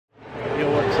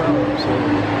So,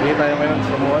 hindi tayo ngayon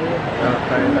sa mall.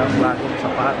 Tayo ng bagong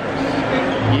sapatos.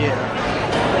 Yeah!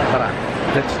 Tara,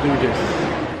 let's do this!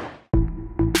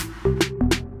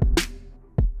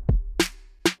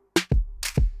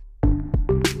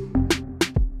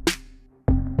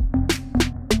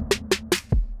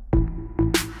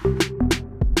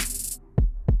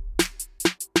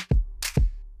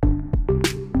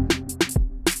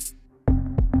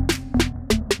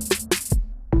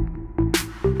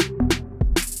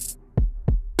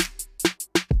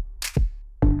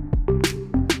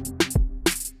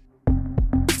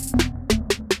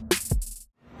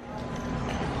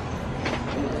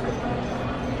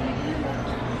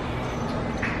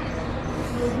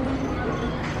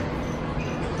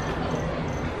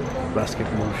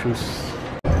 Basketball shoes.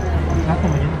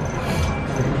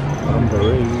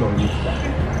 Amber.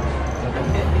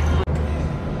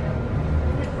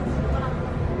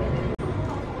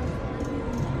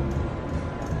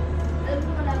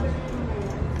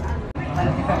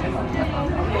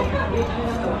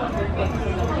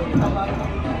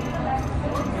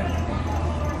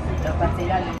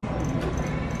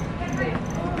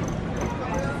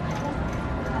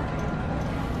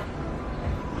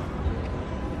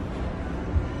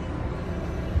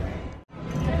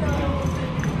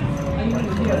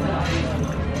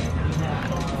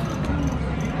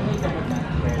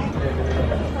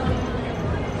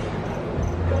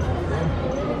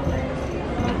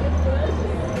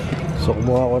 So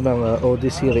kumuha ko ng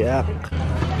Odyssey React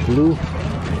blue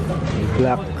and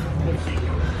black.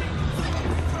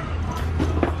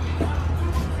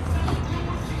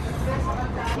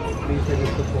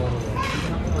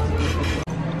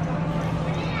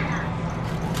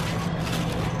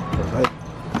 Alright.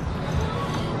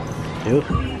 Thank you.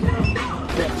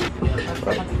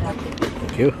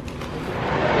 Thank you.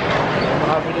 So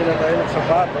makabili na tayo ng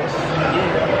sapatos.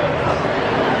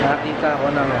 Nakita ko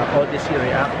ng Odyssey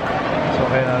React. So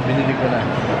kaya binili ko na.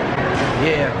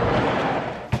 Yeah.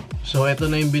 So ito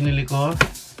na yung binili ko,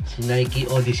 si Nike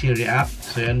Odyssey React.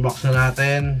 So i-unbox na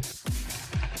natin.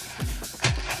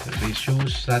 Ito yung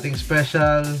shoes, nothing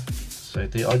special. So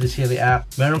ito yung Odyssey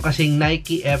React. Meron kasing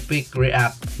Nike Epic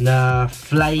React na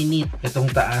fly knit. Itong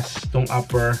taas, itong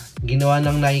upper. Ginawa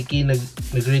ng Nike,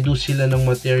 nag-reduce sila ng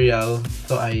material.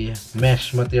 Ito ay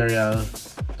mesh material.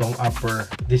 Itong upper.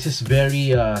 This is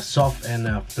very soft and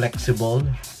flexible.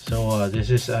 So this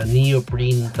is a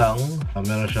neoprene tongue.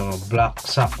 Meron siyang black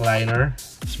sock liner.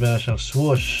 Tapos meron siyang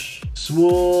swoosh.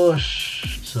 Swoosh!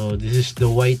 So this is the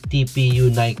white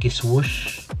TPU Nike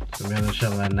swoosh. So meron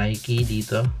siyang Nike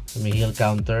dito. May heel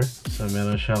counter. So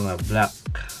meron siyang black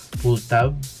pull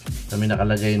tab na may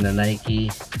nakalagay na Nike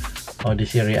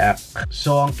Odyssey React.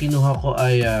 So ang kinuha ko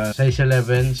ay size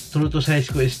 11. True to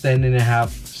size ko is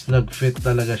 10.5. Snug fit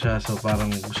talaga siya. So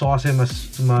parang gusto ko kasi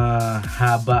mas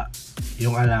mahaba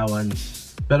yung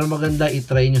allowance. Pero maganda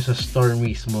i-try nyo sa store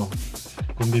mismo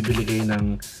kung bibili kayo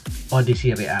ng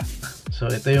Odyssey React. So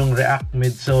ito yung React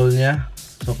midsole niya.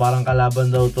 So parang kalaban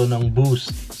daw to ng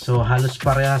Boost. So halos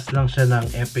parehas lang siya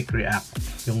ng Epic React,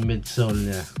 yung midsole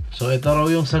niya. So ito raw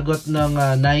yung sagot ng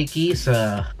Nike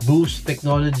sa Boost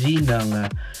technology ng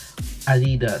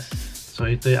Adidas. So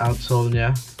ito yung outsole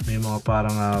niya. May mga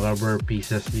parang rubber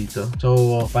pieces dito.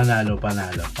 So panalo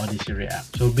Odyssey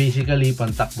React. So basically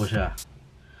pantakbo siya.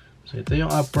 So ito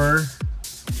yung upper.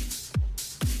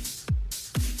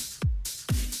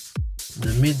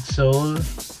 The midsole.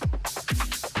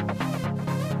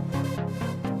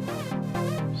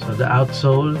 So the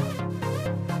outsole.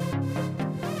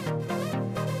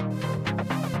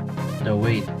 The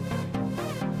weight.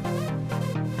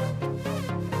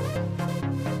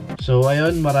 So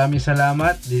ayun, maraming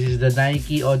salamat. This is the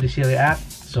Nike Odyssey React.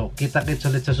 So kita-kits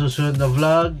ulit sa susunod na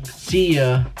vlog. See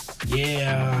ya!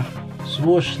 Yeah!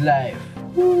 Swoosh life!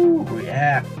 Woo!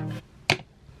 React!